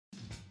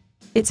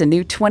It's a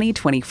new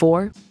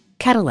 2024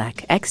 Cadillac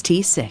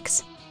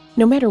XT6.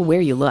 No matter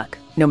where you look,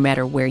 no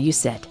matter where you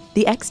sit,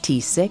 the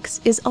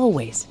XT6 is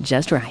always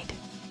just right.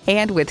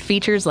 And with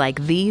features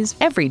like these,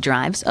 every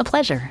drive's a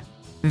pleasure.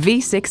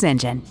 V6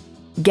 engine,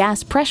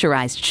 gas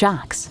pressurized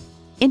shocks,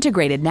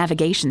 integrated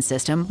navigation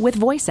system with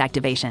voice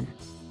activation,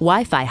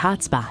 Wi-Fi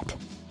hotspot,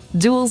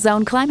 dual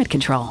zone climate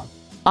control,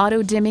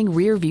 auto dimming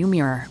rear view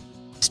mirror,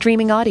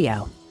 streaming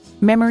audio,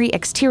 memory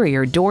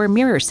exterior door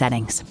mirror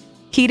settings,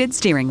 heated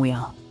steering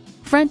wheel,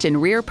 front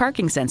and rear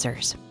parking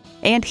sensors,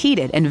 and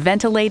heated and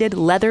ventilated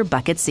leather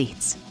bucket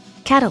seats.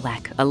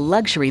 Cadillac, a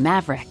luxury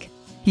maverick.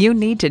 You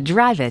need to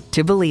drive it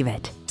to believe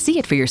it. See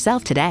it for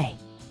yourself today.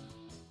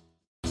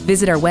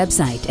 Visit our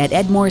website at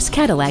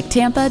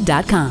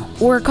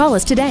edmorsecadillactampa.com or call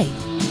us today.